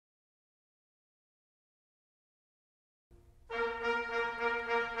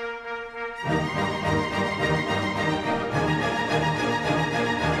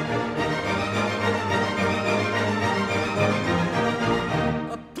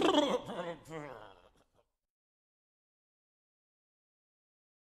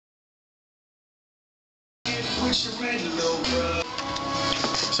So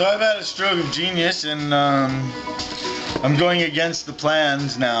I've had a stroke of genius, and I'm going against the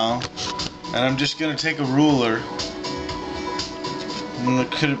plans now, and I'm just gonna take a ruler and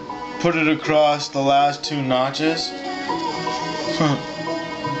put it across the last two notches,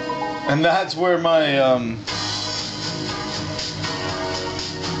 and that's where my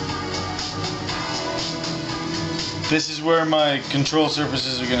this is where my control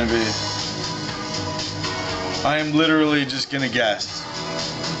surfaces are gonna be. I am literally just gonna guess.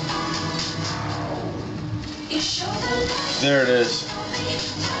 There it is.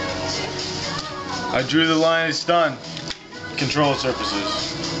 I drew the line, it's done. Control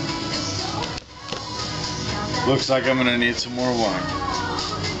surfaces. Looks like I'm gonna need some more wine.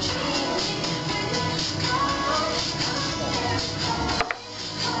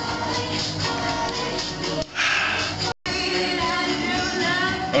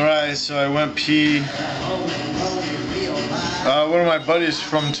 Alright, so I went pee. One of my buddies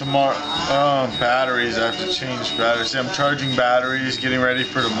from tomorrow, batteries, I have to change batteries. I'm charging batteries, getting ready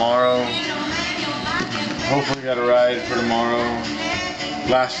for tomorrow. Hopefully got a ride for tomorrow.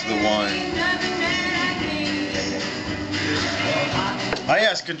 Last of the wine. Ah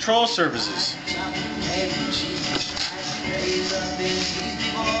yes, control surfaces.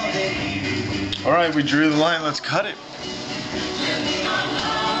 Alright, we drew the line, let's cut it.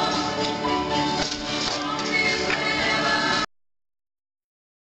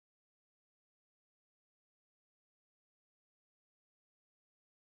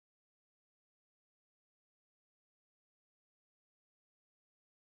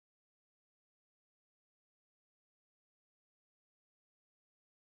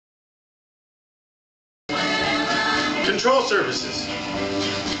 Control surfaces.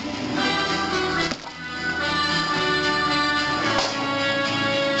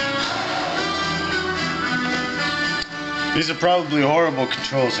 These are probably horrible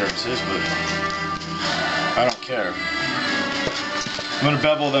control surfaces, but I don't care. I'm going to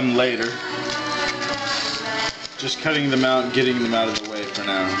bevel them later. Just cutting them out and getting them out of the way for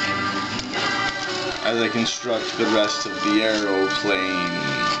now, as I construct the rest of the aeroplane.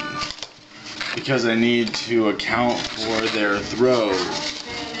 Because I need to account for their throw.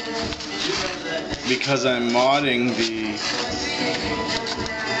 Because I'm modding the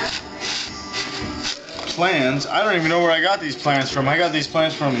plans. I don't even know where I got these plans from. I got these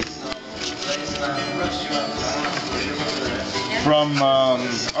plans from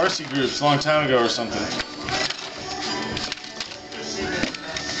RC groups a long time ago or something.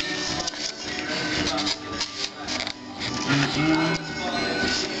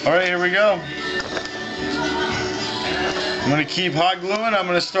 Alright, here we go. I'm going to keep hot gluing. I'm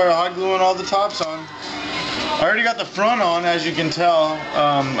going to start hot gluing all the tops on. I already got the front on, as you can tell.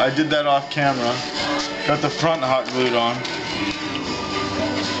 I did that off camera. Got the front hot glued on.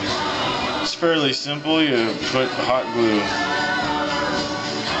 It's fairly simple. You put hot glue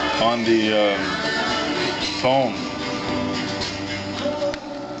on the foam.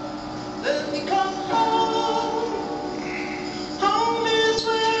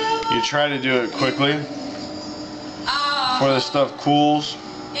 You try to do it quickly before the stuff cools,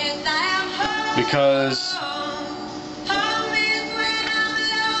 because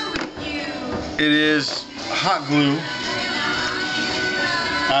it is hot glue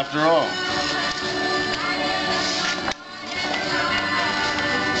after all.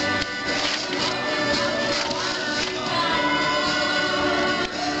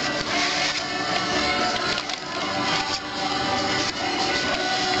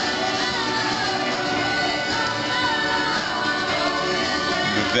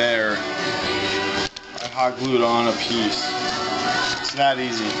 There, I hot glued on a piece. It's that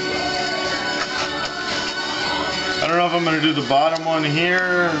easy. I don't know if I'm going to do the bottom one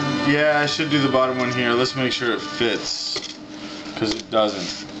here. Yeah, I should do the bottom one here. Let's make sure it fits, because it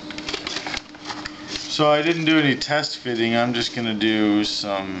doesn't. So I didn't do any test fitting. I'm just going to do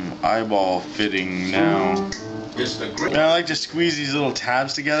some eyeball fitting now. And I like to squeeze these little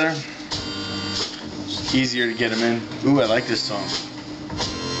tabs together. It's easier to get them in. Ooh, I like this song.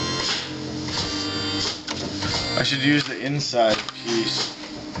 I should use the inside piece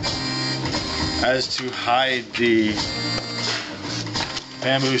as to hide the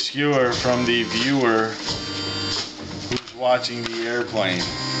bamboo skewer from the viewer who's watching the airplane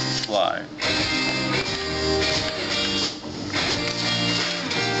fly.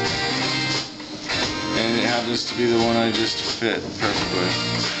 And it happens to be the one I just fit perfectly.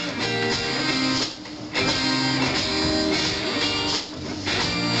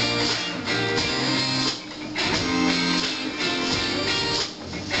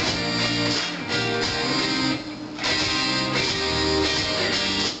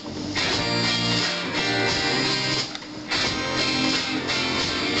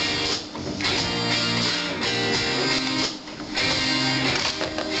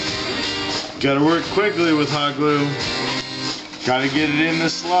 Gotta work quickly with hot glue. Gotta get it in the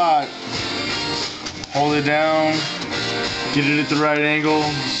slot. Hold it down. Get it at the right angle.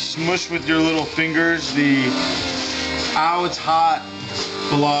 Smush with your little fingers the ow, it's hot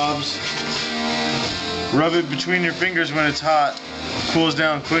blobs. Rub it between your fingers when it's hot. Cools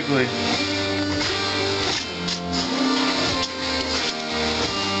down quickly.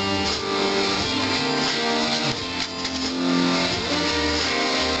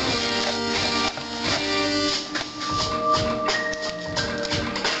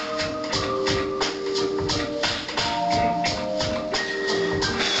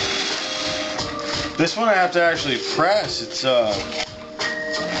 This one I have to actually press. It's I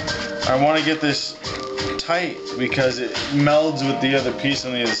want to get this tight because it melds with the other piece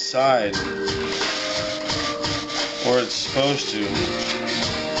on the other side, or it's supposed to,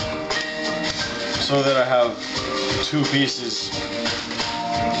 so that I have two pieces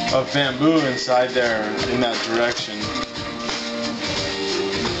of bamboo inside there in that direction.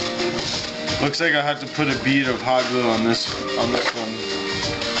 Looks like I have to put a bead of hot glue on this one.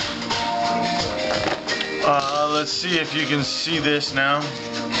 Let's see if you can see this now.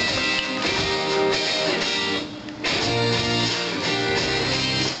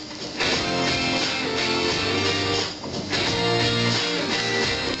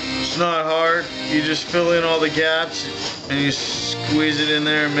 It's not hard. You just fill in all the gaps and you squeeze it in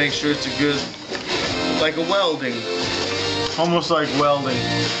there and make sure it's a good, like a welding. Almost like welding,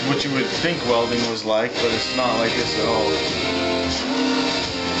 what you would think welding was like, but it's not like this at all.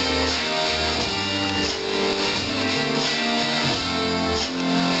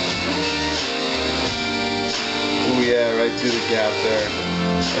 Yeah, right through the gap there.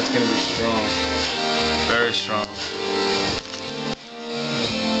 That's going to be strong. Very strong.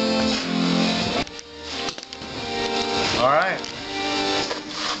 Alright.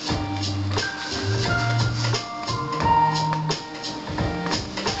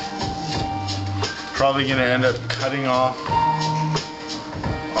 Probably going to end up cutting off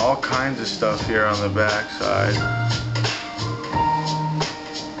all kinds of stuff here on the back side.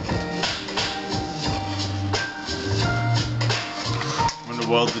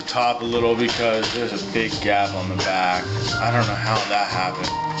 Weld the top a little because there's a big gap on the back. I don't know how that happened.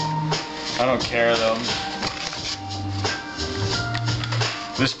 I don't care though.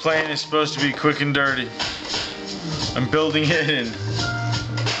 This plane is supposed to be quick and dirty. I'm building it in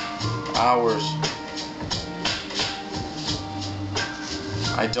hours.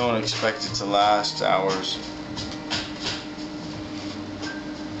 I don't expect it to last hours.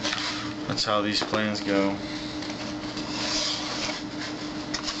 That's how these planes go.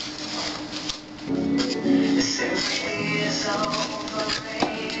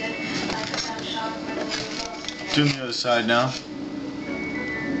 Doing the other side now.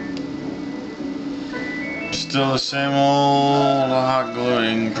 Still the same old hot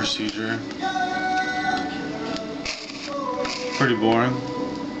gluing procedure. Pretty boring.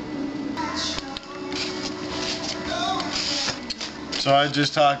 So I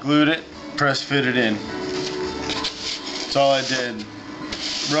just hot glued it, press fit it in. That's all I did.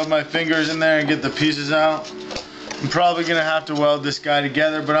 Rub my fingers in there and get the pieces out. I'm probably going to have to weld this guy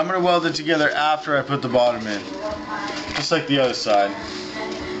together, but I'm going to weld it together after I put the bottom in. Just like the other side.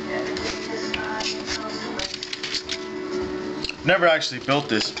 Never actually built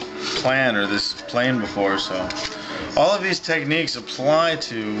this plan or this plane before, so all of these techniques apply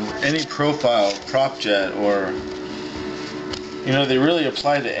to any profile, prop jet, or, you know, they really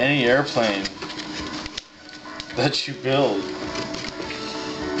apply to any airplane that you build.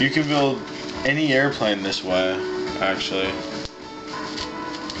 You can build any airplane this way, actually.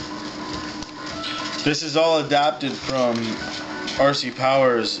 This is all adapted from RC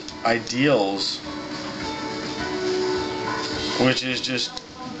Power's Ideals, which is just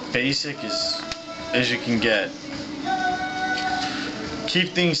basic as you can get. Keep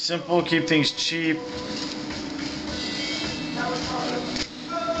things simple, keep things cheap.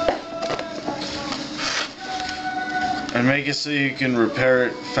 And make it so you can repair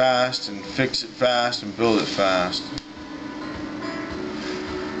it fast and fix it fast and build it fast.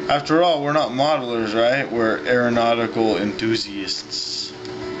 After all, we're not modelers, right? We're aeronautical enthusiasts.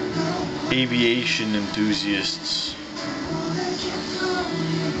 Aviation enthusiasts.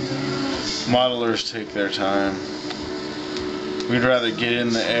 Modelers take their time. We'd rather get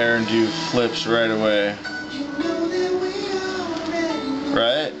in the air and do flips right away.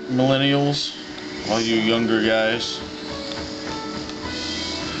 Right? Millennials? All you younger guys.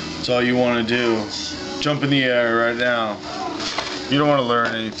 That's all you want to do. Jump in the air right now. You don't want to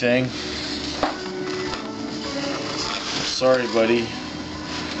learn anything. Sorry, buddy.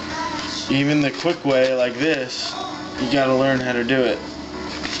 Even the quick way like this, you gotta learn how to do it.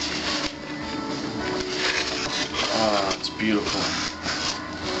 Oh, it's beautiful.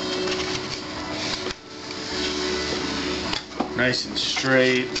 Nice and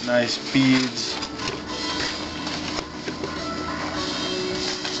straight, nice beads.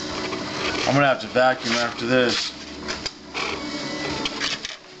 I'm gonna have to vacuum after this.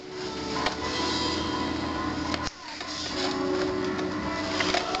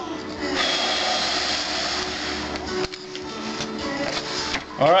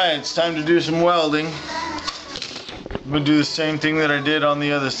 Alright, it's time to do some welding. I'm going to do the same thing that I did on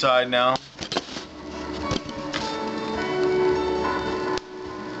the other side now.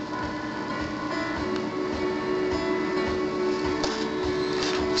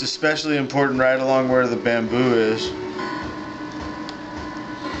 It's especially important right along where the bamboo is.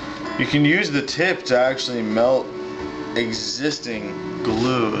 You can use the tip to actually melt existing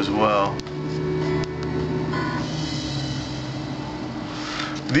glue as well.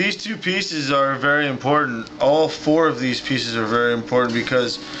 These two pieces are very important. All four of these pieces are very important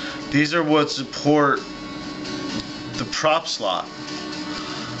because these are what support the prop slot.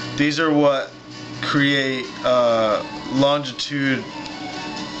 These are what create longitude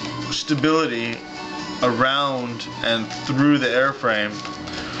stability around and through the airframe,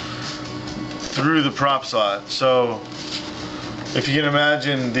 through the prop slot. So if you can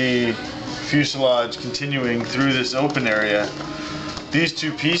imagine the fuselage continuing through this open area, these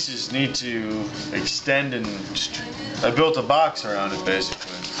two pieces need to extend and I built a box around it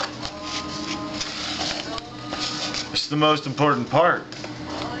basically. It's the most important part.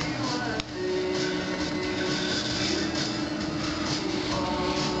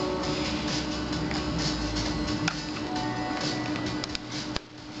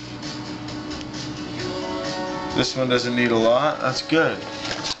 This one doesn't need a lot. That's good.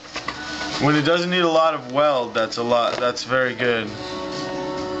 When it doesn't need a lot of weld, that's very good.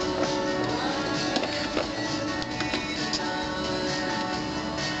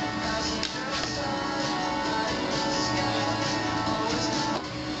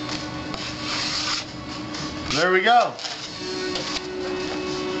 There we go.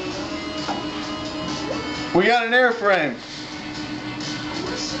 We got an airframe.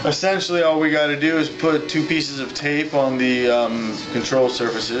 Essentially all we got to do is put two pieces of tape on the control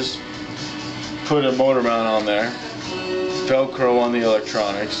surfaces, put a motor mount on there, Velcro on the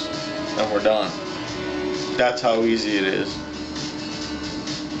electronics, and we're done. That's how easy it is.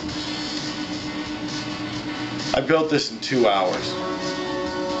 I built this in 2 hours.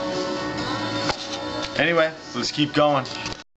 Anyway, let's keep going.